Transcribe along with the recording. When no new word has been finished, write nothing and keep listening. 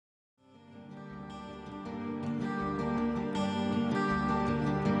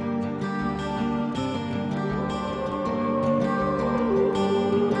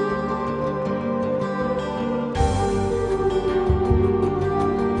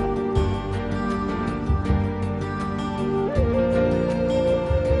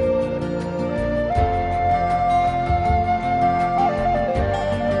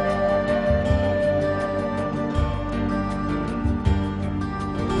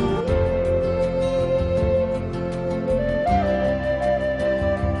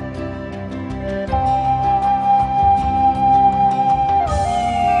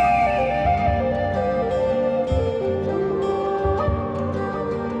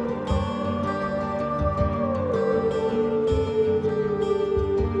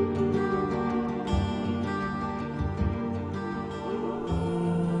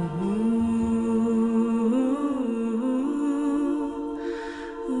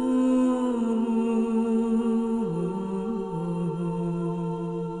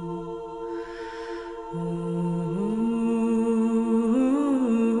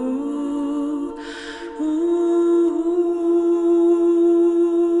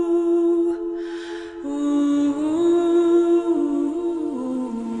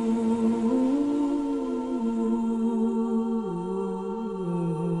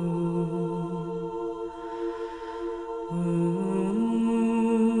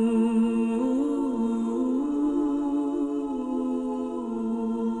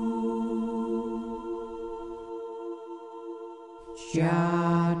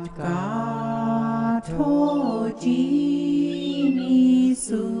Jatgatojini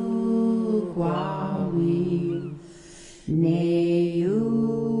sukwawi Neugwedi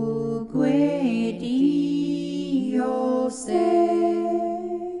yose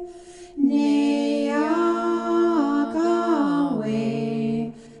Neakawe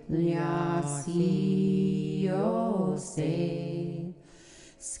Lyasi yose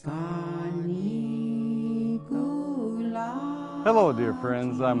Skani gula. Hello, dear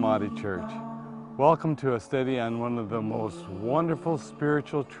friends. I'm Marty Church. Welcome to a study on one of the most wonderful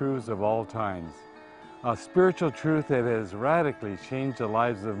spiritual truths of all times. A spiritual truth that has radically changed the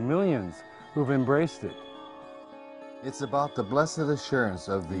lives of millions who've embraced it. It's about the blessed assurance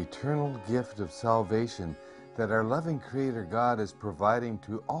of the eternal gift of salvation that our loving Creator God is providing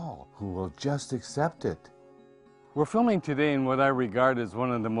to all who will just accept it. We're filming today in what I regard as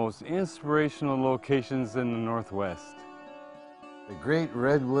one of the most inspirational locations in the Northwest. The great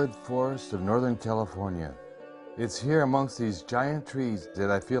redwood forest of Northern California. It's here amongst these giant trees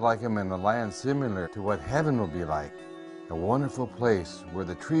that I feel like I'm in a land similar to what heaven will be like. A wonderful place where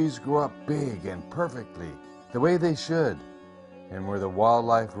the trees grow up big and perfectly, the way they should, and where the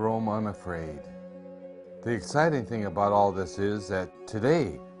wildlife roam unafraid. The exciting thing about all this is that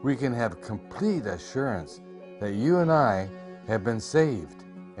today we can have complete assurance that you and I have been saved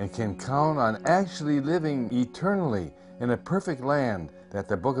and can count on actually living eternally in a perfect land that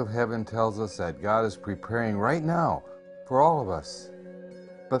the Book of Heaven tells us that God is preparing right now for all of us.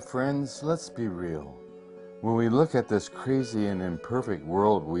 But friends, let's be real. When we look at this crazy and imperfect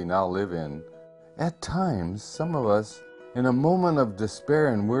world we now live in, at times some of us, in a moment of despair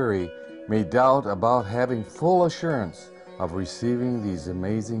and worry, may doubt about having full assurance of receiving these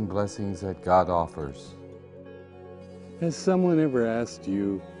amazing blessings that God offers. Has someone ever asked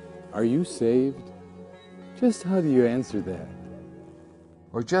you, are you saved? Just how do you answer that?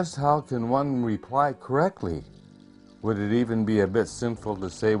 Or just how can one reply correctly? Would it even be a bit sinful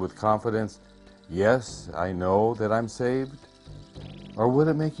to say with confidence, yes, I know that I'm saved? Or would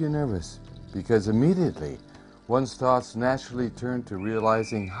it make you nervous? Because immediately one's thoughts naturally turn to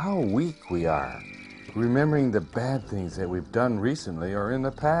realizing how weak we are, remembering the bad things that we've done recently or in the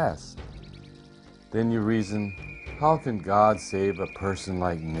past. Then you reason, how can God save a person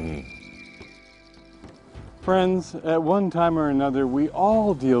like me? Friends, at one time or another, we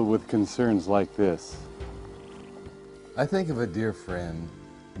all deal with concerns like this. I think of a dear friend,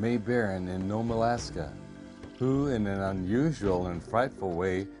 May Barron in Nome, Alaska, who in an unusual and frightful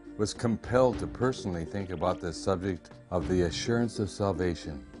way was compelled to personally think about this subject of the assurance of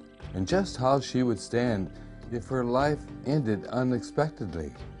salvation and just how she would stand if her life ended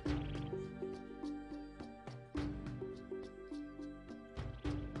unexpectedly.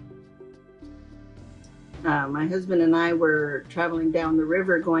 My husband and I were traveling down the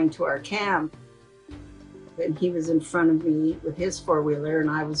river going to our camp, and he was in front of me with his four-wheeler and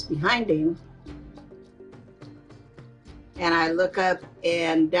I was behind him. And I look up,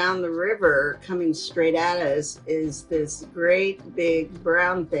 and down the river coming straight at us is this great big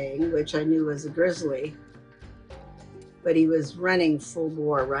brown thing, which I knew was a grizzly, but he was running full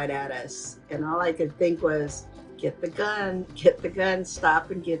bore right at us. And all I could think was, get the gun, stop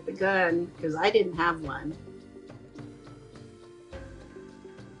and get the gun, because I didn't have one.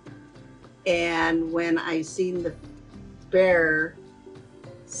 And when I seen the bear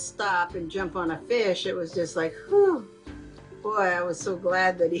stop and jump on a fish, it was just like, whew, boy, I was so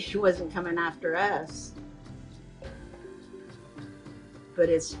glad that he wasn't coming after us. But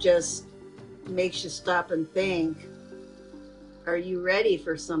it's just makes you stop and think, are you ready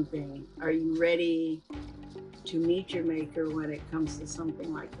for something? Are you ready to meet your Maker when it comes to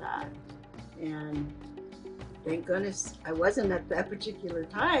something like that? And thank goodness I wasn't at that particular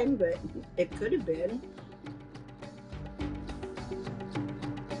time, but it could have been.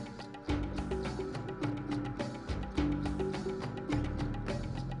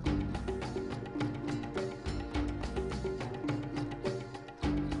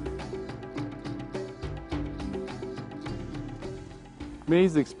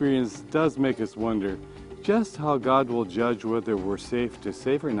 May's experience does make us wonder just how God will judge whether we're safe to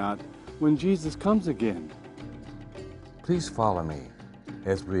save or not when Jesus comes again. Please follow me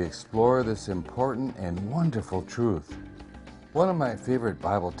as we explore this important and wonderful truth. One of my favorite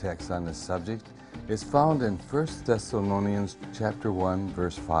Bible texts on this subject is found in 1 Thessalonians chapter 1,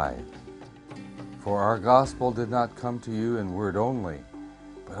 verse 5. For our gospel did not come to you in word only,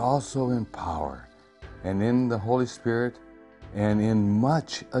 but also in power, and in the Holy Spirit, and in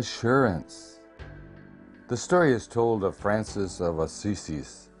much assurance. The story is told of Francis of Assisi,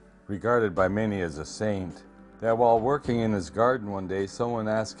 regarded by many as a saint, that while working in his garden one day, someone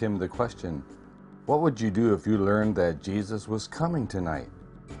asked him the question, "What would you do if you learned that Jesus was coming tonight?"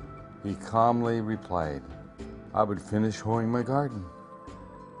 He calmly replied, "I would finish hoeing my garden."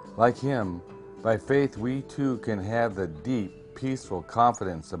 Like him, by faith we too can have the deep, peaceful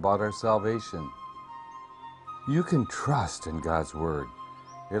confidence about our salvation. You can trust in God's Word.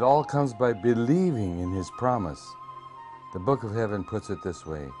 It all comes by believing in His promise. The Book of Heaven puts it this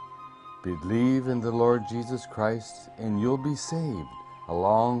way: believe in the Lord Jesus Christ and you'll be saved,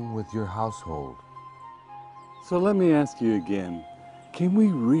 along with your household. So let me ask you again, can we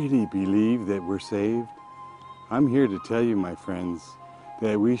really believe that we're saved? I'm here to tell you, my friends,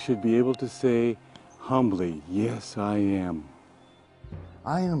 that we should be able to say humbly, "Yes, I am."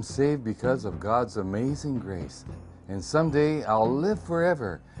 I am saved because of God's amazing grace, and someday I'll live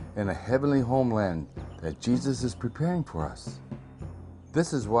forever in a heavenly homeland that Jesus is preparing for us.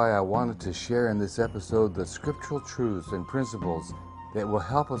 This is why I wanted to share in this episode the scriptural truths and principles that will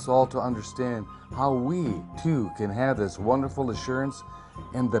help us all to understand how we too can have this wonderful assurance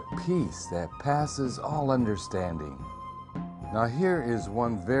and the peace that passes all understanding. Now here is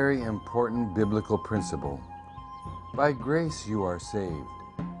one very important biblical principle. By grace you are saved,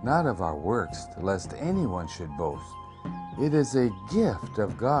 not of our works, lest anyone should boast. It is a gift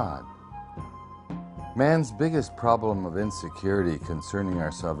of God. Man's biggest problem of insecurity concerning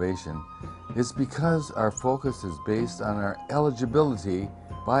our salvation is because our focus is based on our eligibility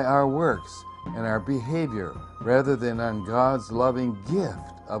by our works and our behavior rather than on God's loving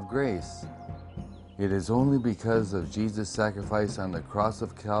gift of grace. It is only because of Jesus' sacrifice on the cross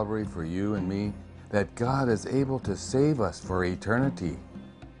of Calvary for you and me that God is able to save us for eternity.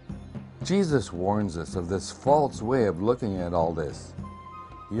 Jesus warns us of this false way of looking at all this.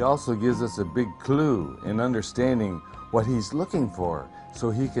 He also gives us a big clue in understanding what He's looking for so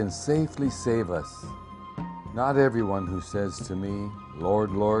He can safely save us. Not everyone who says to me,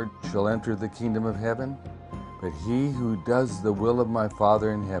 "Lord, Lord," shall enter the kingdom of heaven, but he who does the will of my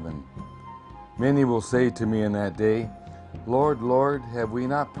Father in heaven. Many will say to me in that day, "Lord, Lord, have we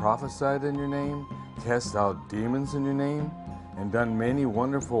not prophesied in your name, cast out demons in your name, and done many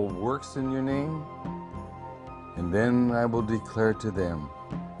wonderful works in your name?" And then I will declare to them,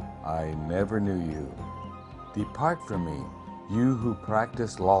 "I never knew you. Depart from me, you who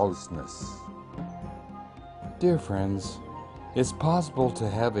practice lawlessness." Dear friends, it's possible to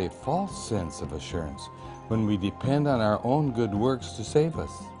have a false sense of assurance when we depend on our own good works to save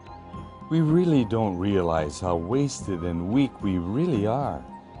us. We really don't realize how wasted and weak we really are.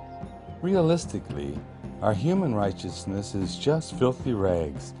 Realistically, our human righteousness is just filthy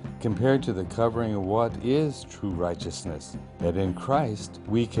rags compared to the covering of what is true righteousness that in Christ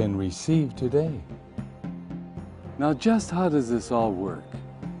we can receive today. Now, just how does this all work?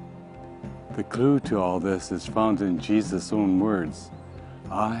 The clue to all this is found in Jesus' own words,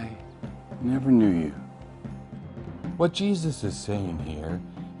 "I never knew you." What Jesus is saying here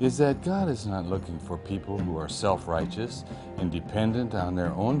is that God is not looking for people who are self-righteous and dependent on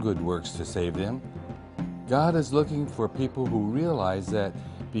their own good works to save them. God is looking for people who realize that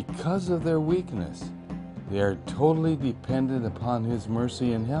because of their weakness, they are totally dependent upon His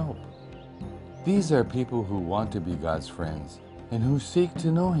mercy and help. These are people who want to be God's friends and who seek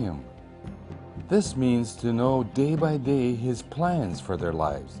to know Him. This means to know day by day His plans for their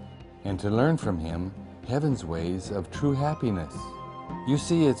lives and to learn from Him heaven's ways of true happiness. You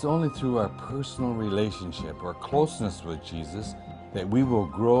see, it's only through our personal relationship or closeness with Jesus that we will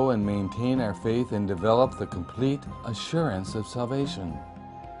grow and maintain our faith and develop the complete assurance of salvation.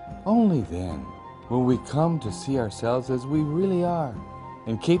 Only then will we come to see ourselves as we really are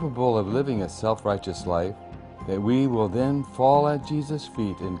and capable of living a self-righteous life, that we will then fall at Jesus'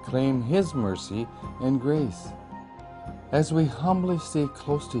 feet and claim His mercy and grace. As we humbly stay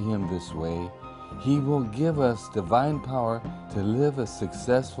close to Him this way, He will give us divine power to live a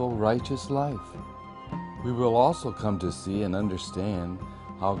successful, righteous life. We will also come to see and understand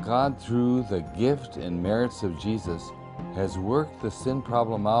how God, through the gift and merits of Jesus, has worked the sin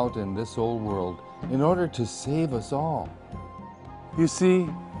problem out in this old world in order to save us all. You see,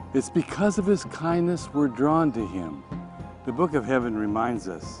 it's because of His kindness we're drawn to Him. The Book of Heaven reminds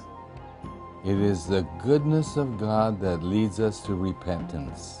us, It is the goodness of God that leads us to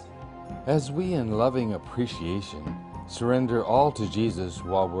repentance. As we, in loving appreciation, surrender all to Jesus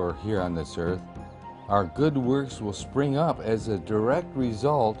while we're here on this earth, our good works will spring up as a direct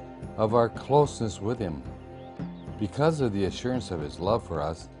result of our closeness with Him. Because of the assurance of His love for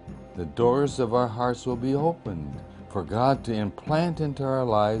us, the doors of our hearts will be opened for God to implant into our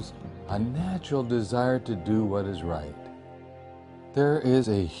lives a natural desire to do what is right. There is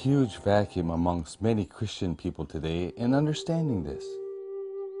a huge vacuum amongst many Christian people today in understanding this.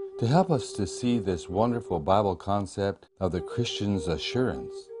 To help us to see this wonderful Bible concept of the Christian's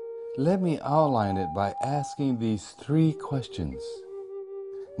assurance, let me outline it by asking these 3 questions.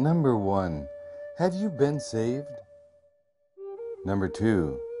 Number 1, have you been saved? Number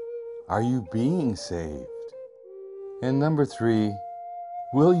 2, are you being saved? And number 3,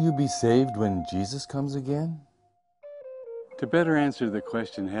 will you be saved when Jesus comes again? To better answer the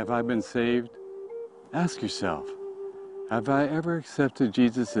question, have I been saved? Ask yourself, have I ever accepted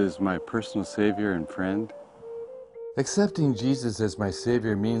Jesus as my personal Savior and friend? Accepting Jesus as my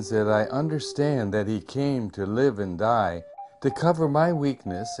Savior means that I understand that He came to live and die, to cover my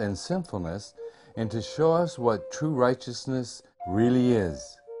weakness and sinfulness, and to show us what true righteousness really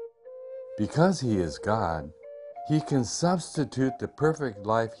is. Because He is God, He can substitute the perfect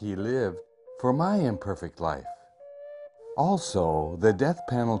life He lived for my imperfect life. Also, the death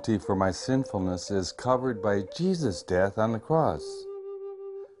penalty for my sinfulness is covered by Jesus' death on the cross.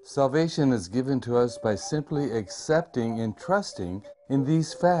 Salvation is given to us by simply accepting and trusting in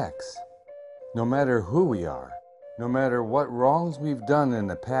these facts. No matter who we are, no matter what wrongs we've done in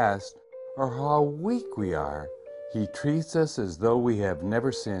the past, or how weak we are, He treats us as though we have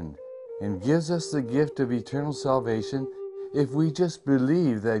never sinned, and gives us the gift of eternal salvation if we just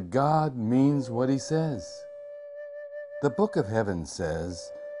believe that God means what He says. The Book of Heaven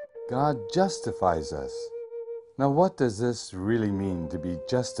says, God justifies us. Now what does this really mean, to be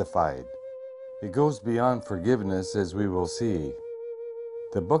justified? It goes beyond forgiveness, as we will see.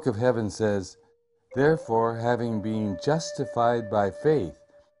 The Book of Heaven says, therefore, having been justified by faith,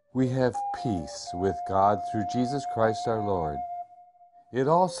 we have peace with God through Jesus Christ our Lord. It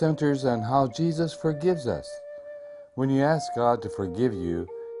all centers on how Jesus forgives us. When you ask God to forgive you,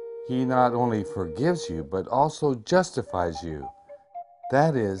 He not only forgives you, but also justifies you.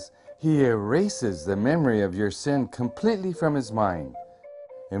 That is, He erases the memory of your sin completely from His mind.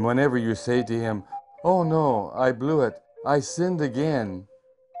 And whenever you say to Him, oh no, I blew it, I sinned again,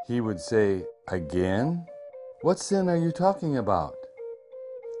 He would say, again? What sin are you talking about?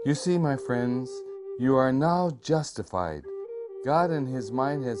 You see, my friends, you are now justified. God in His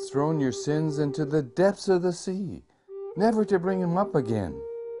mind has thrown your sins into the depths of the sea, never to bring them up again.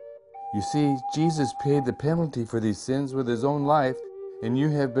 You see, Jesus paid the penalty for these sins with His own life, and you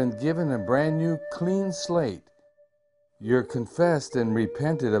have been given a brand new clean slate. Your confessed and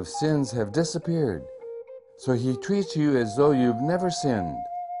repented of sins have disappeared, so He treats you as though you've never sinned.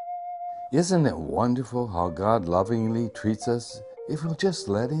 Isn't it wonderful how God lovingly treats us if we'll just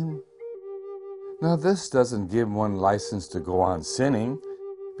let Him? Now this doesn't give one license to go on sinning,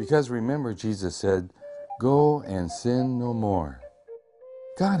 because remember Jesus said, go and sin no more.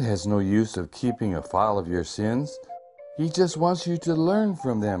 God has no use of keeping a file of your sins. He just wants you to learn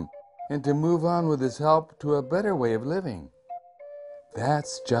from them and to move on with His help to a better way of living.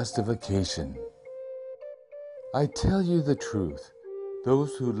 That's justification. I tell you the truth.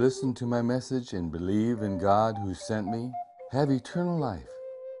 Those who listen to my message and believe in God who sent me have eternal life.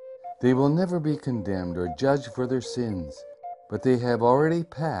 They will never be condemned or judged for their sins, but they have already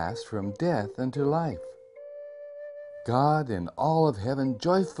passed from death unto life. God and all of heaven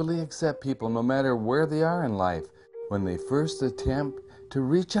joyfully accept people no matter where they are in life when they first attempt to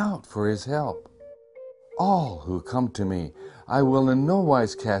reach out for His help. All who come to me I will in no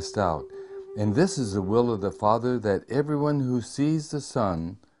wise cast out, and this is the will of the Father, that everyone who sees the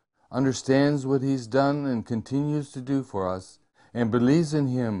Son, understands what He's done and continues to do for us, and believes in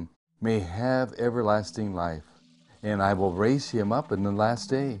Him may have everlasting life, and I will raise him up in the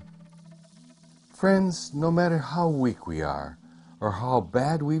last day. Friends, no matter how weak we are, or how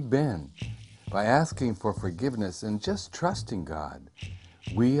bad we've been, by asking for forgiveness and just trusting God,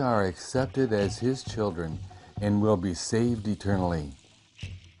 we are accepted as His children and will be saved eternally.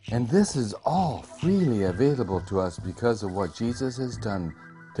 And this is all freely available to us because of what Jesus has done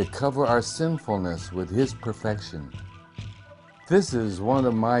to cover our sinfulness with His perfection. This is one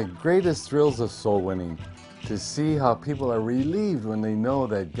of my greatest thrills of soul winning, to see how people are relieved when they know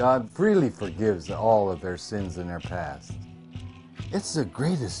that God freely forgives all of their sins in their past. It's the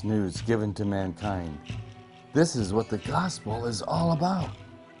greatest news given to mankind. This is what the gospel is all about.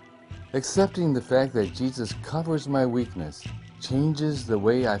 Accepting the fact that Jesus covers my weakness changes the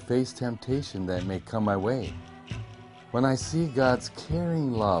way I face temptation that may come my way. When I see God's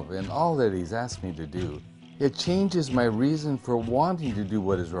caring love in all that He's asked me to do, it changes my reason for wanting to do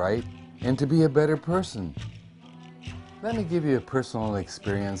what is right and to be a better person. Let me give you a personal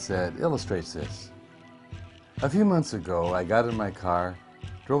experience that illustrates this. A few months ago, I got in my car,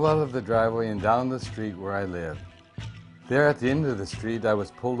 drove out of the driveway and down the street where I live. There at the end of the street, I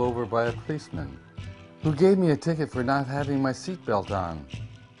was pulled over by a policeman who gave me a ticket for not having my seatbelt on.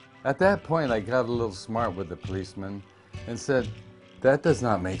 At that point, I got a little smart with the policeman and said, "That does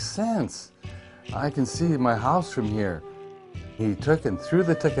not make sense. I can see my house from here." He took and threw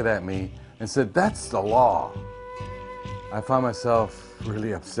the ticket at me and said, "That's the law." I found myself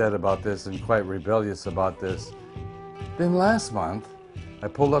really upset about this and quite rebellious about this. Then last month, I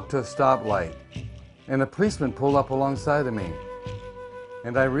pulled up to a stoplight and a policeman pulled up alongside of me.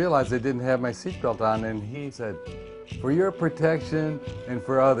 And I realized I didn't have my seatbelt on, and he said, "For your protection and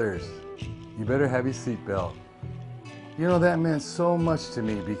for others, you better have your seatbelt." You know, that meant so much to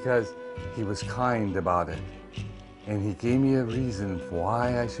me because he was kind about it. And he gave me a reason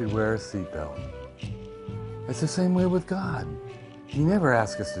why I should wear a seatbelt. It's the same way with God. He never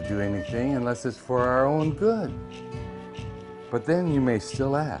asks us to do anything unless it's for our own good. But then you may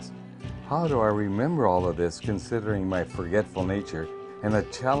still ask, how do I remember all of this considering my forgetful nature and the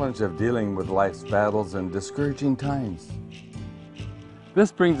challenge of dealing with life's battles and discouraging times?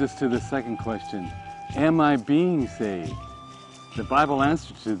 This brings us to the second question. Am I being saved? The Bible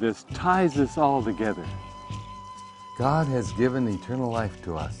answer to this ties this all together. God has given eternal life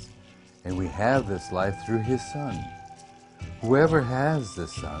to us, and we have this life through His Son. Whoever has the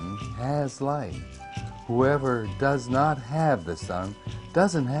Son has life. Whoever does not have the Son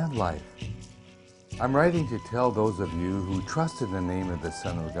doesn't have life. I'm writing to tell those of you who trust in the name of the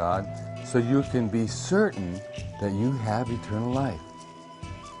Son of God so you can be certain that you have eternal life.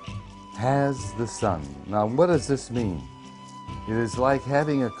 Has the Son. Now, what does this mean? It is like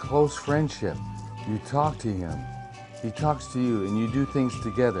having a close friendship. You talk to Him, He talks to you, and you do things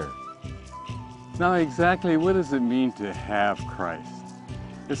together. Now, exactly what does it mean to have Christ?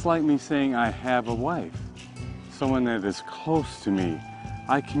 It's like me saying I have a wife, someone that is close to me.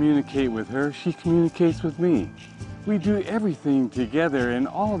 I communicate with her, she communicates with me. We do everything together in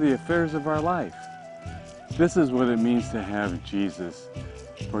all the affairs of our life. This is what it means to have Jesus,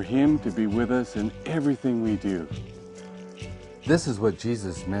 for Him to be with us in everything we do. This is what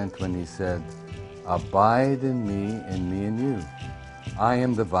Jesus meant when He said, "Abide in me and me in you. I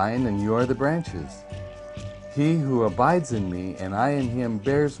am the vine and you are the branches. He who abides in me and I in him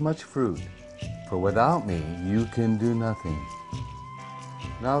bears much fruit, for without me you can do nothing."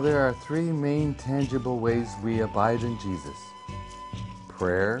 Now there are three main tangible ways we abide in Jesus: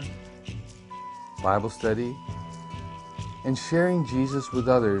 prayer, Bible study, and sharing Jesus with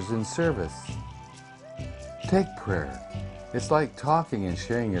others in service. Take prayer. It's like talking and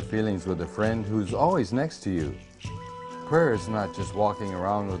sharing your feelings with a friend who's always next to you. Prayer is not just walking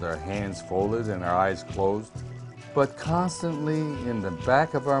around with our hands folded and our eyes closed, but constantly in the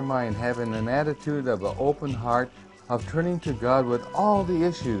back of our mind having an attitude of an open heart, of turning to God with all the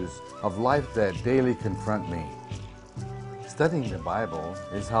issues of life that daily confront me. Studying the Bible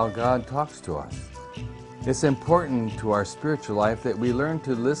is how God talks to us. It's important to our spiritual life that we learn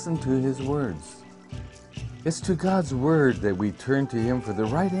to listen to His words. It's to God's Word that we turn to Him for the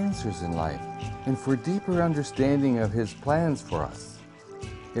right answers in life and for deeper understanding of His plans for us.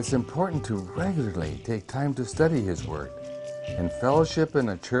 It's important to regularly take time to study His Word and fellowship in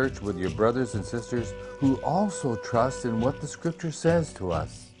a church with your brothers and sisters who also trust in what the Scripture says to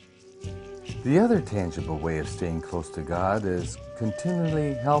us. The other tangible way of staying close to God is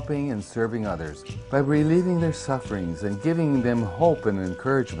continually helping and serving others by relieving their sufferings and giving them hope and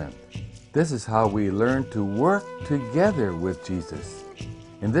encouragement. This is how we learn to work together with Jesus.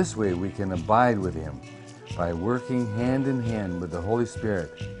 In this way, we can abide with Him by working hand in hand with the Holy Spirit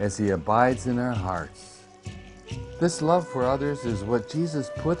as He abides in our hearts. This love for others is what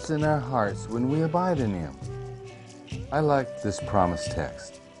Jesus puts in our hearts when we abide in Him. I like this promise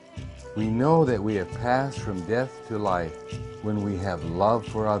text. We know that we have passed from death to life when we have love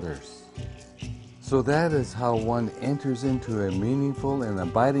for others. So that is how one enters into a meaningful and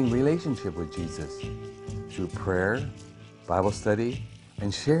abiding relationship with Jesus, through prayer, Bible study,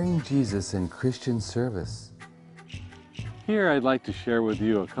 and sharing Jesus in Christian service. Here I'd like to share with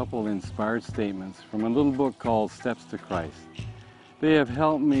you a couple inspired statements from a little book called Steps to Christ. They have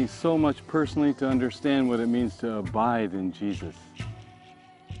helped me so much personally to understand what it means to abide in Jesus.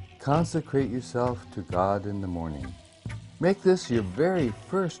 Consecrate yourself to God in the morning. Make this your very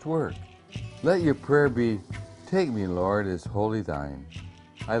first work. Let your prayer be, "Take me, Lord, as wholly thine.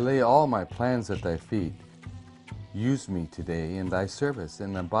 I lay all my plans at thy feet. Use me today in thy service,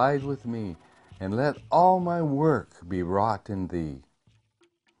 and abide with me, and let all my work be wrought in thee."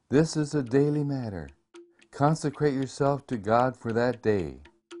 This is a daily matter. Consecrate yourself to God for that day.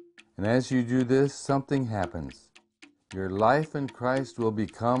 And as you do this, something happens. Your life in Christ will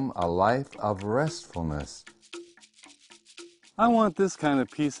become a life of restfulness. I want this kind of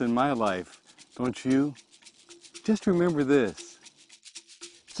peace in my life, don't you? Just remember this.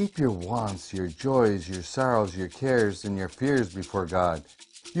 Keep your wants, your joys, your sorrows, your cares, and your fears before God.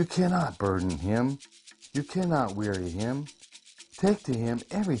 You cannot burden Him. You cannot weary Him. Take to Him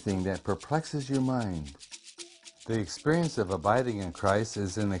everything that perplexes your mind. The experience of abiding in Christ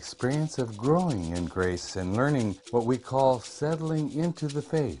is an experience of growing in grace and learning what we call settling into the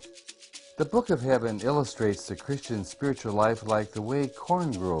faith. The Book of Heaven illustrates the Christian spiritual life like the way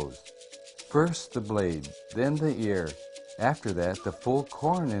corn grows. First the blade, then the ear, after that the full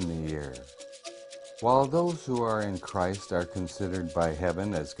corn in the ear. While those who are in Christ are considered by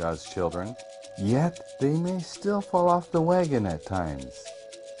heaven as God's children, yet they may still fall off the wagon at times.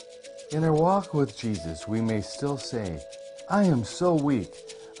 In our walk with Jesus, we may still say, I am so weak.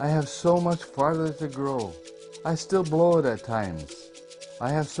 I have so much farther to grow. I still blow it at times. I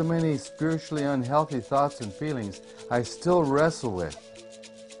have so many spiritually unhealthy thoughts and feelings I still wrestle with.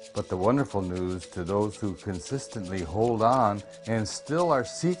 But the wonderful news to those who consistently hold on and still are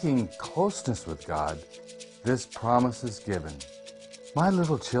seeking closeness with God, this promise is given. My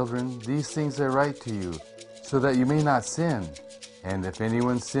little children, these things I write to you, so that you may not sin. And if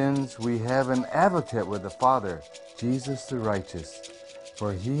anyone sins, we have an advocate with the Father, Jesus the righteous.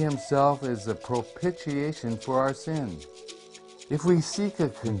 For He Himself is the propitiation for our sin. If we seek a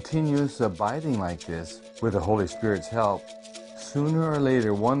continuous abiding like this, with the Holy Spirit's help, sooner or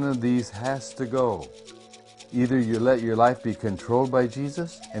later one of these has to go. Either you let your life be controlled by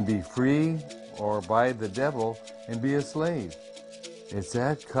Jesus and be free, or by the devil and be a slave. It's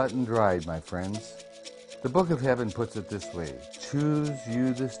that cut and dried, my friends. The Book of Heaven puts it this way, choose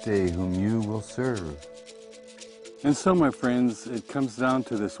you this day whom you will serve. And so, my friends, it comes down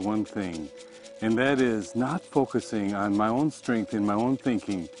to this one thing, and that is not focusing on my own strength and my own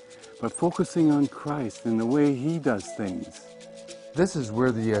thinking, but focusing on Christ and the way He does things. This is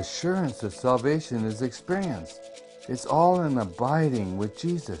where the assurance of salvation is experienced. It's all in abiding with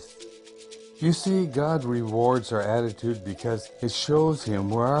Jesus. You see, God rewards our attitude because it shows Him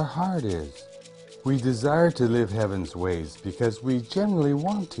where our heart is. We desire to live heaven's ways because we generally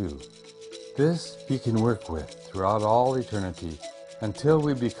want to. This He can work with throughout all eternity until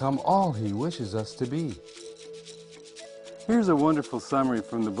we become all He wishes us to be. Here's a wonderful summary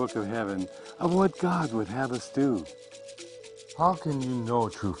from the Book of Heaven of what God would have us do. How can you know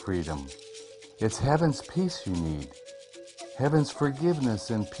true freedom? It's heaven's peace you need. Heaven's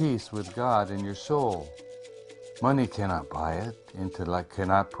forgiveness and peace with God in your soul. Money cannot buy it. Intellect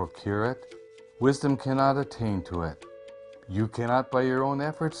cannot procure it. Wisdom cannot attain to it. You cannot by your own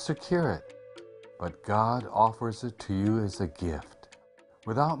efforts secure it. But God offers it to you as a gift,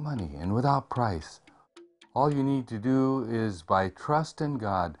 without money and without price. All you need to do is, by trust in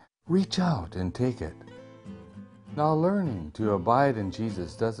God, reach out and take it. Now, learning to abide in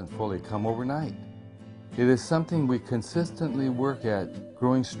Jesus doesn't fully come overnight. It is something we consistently work at,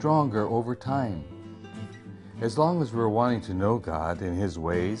 growing stronger over time. As long as we're wanting to know God and His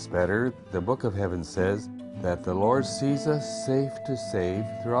ways better, the Book of Heaven says that the Lord sees us safe to save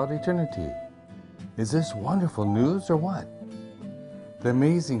throughout eternity. Is this wonderful news or what? The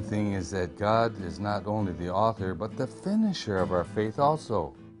amazing thing is that God is not only the author, but the finisher of our faith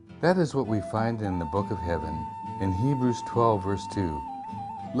also. That is what we find in the Book of Heaven, in Hebrews 12, verse 2.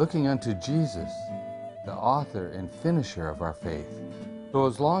 Looking unto Jesus, the author and finisher of our faith. So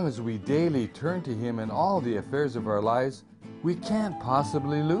as long as we daily turn to Him in all the affairs of our lives, we can't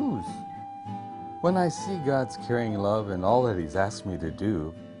possibly lose. When I see God's caring love and all that He's asked me to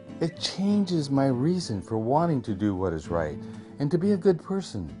do, it changes my reason for wanting to do what is right and to be a good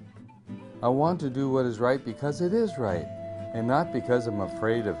person. I want to do what is right because it is right, and not because I'm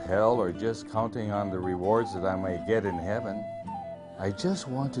afraid of hell or just counting on the rewards that I may get in heaven. I just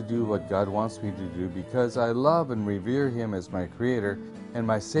want to do what God wants me to do because I love and revere Him as my Creator and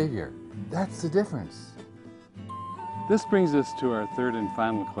my Savior. That's the difference. This brings us to our third and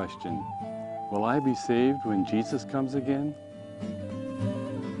final question. Will I be saved when Jesus comes again?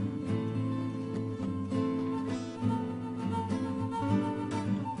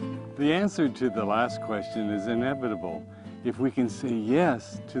 The answer to the last question is inevitable if we can say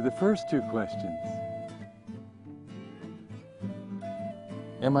yes to the first two questions.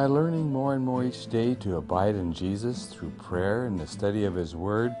 Am I learning more and more each day to abide in Jesus through prayer and the study of His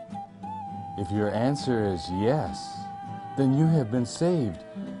Word? If your answer is yes, then you have been saved,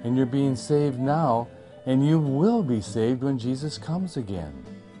 and you're being saved now, and you will be saved when Jesus comes again.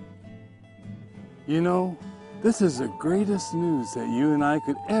 You know, this is the greatest news that you and I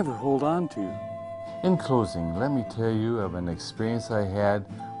could ever hold on to. In closing, let me tell you of an experience I had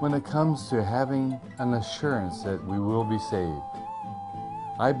when it comes to having an assurance that we will be saved.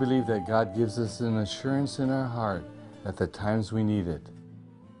 I believe that God gives us an assurance in our heart at the times we need it.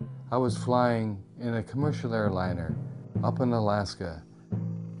 I was flying in a commercial airliner up in Alaska,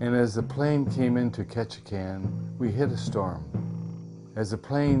 and as the plane came into Ketchikan, we hit a storm. As the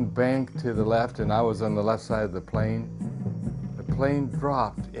plane banked to the left and I was on the left side of the plane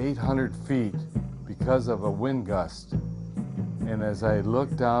dropped 800 feet because of a wind gust. And as I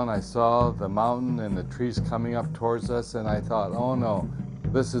looked down, I saw the mountain and the trees coming up towards us, and I thought, oh no,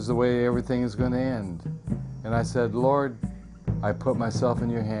 this is the way everything is going to end. And I said, Lord, I put myself in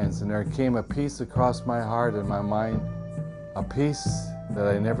your hands. And there came a peace across my heart and my mind, a peace that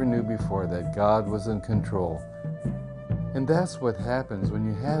I never knew before, that God was in control. And that's what happens when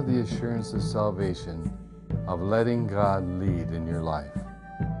you have the assurance of salvation, of letting God lead in your life.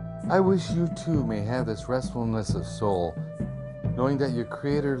 I wish you too may have this restfulness of soul, knowing that your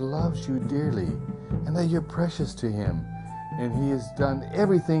Creator loves you dearly and that you're precious to Him, and He has done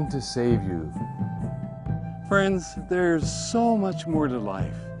everything to save you. Friends, there's so much more to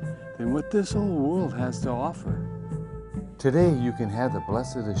life than what this old world has to offer. Today you can have the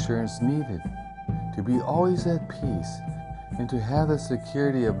blessed assurance needed to be always at peace and to have the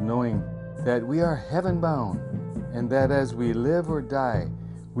security of knowing that we are heaven-bound and that as we live or die,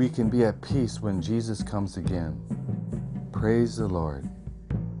 we can be at peace when Jesus comes again. Praise the Lord.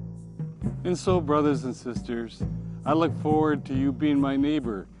 And so, brothers and sisters, I look forward to you being my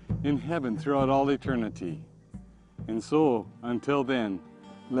neighbor in heaven throughout all eternity. And so, until then,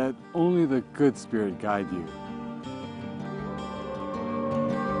 let only the good Spirit guide you.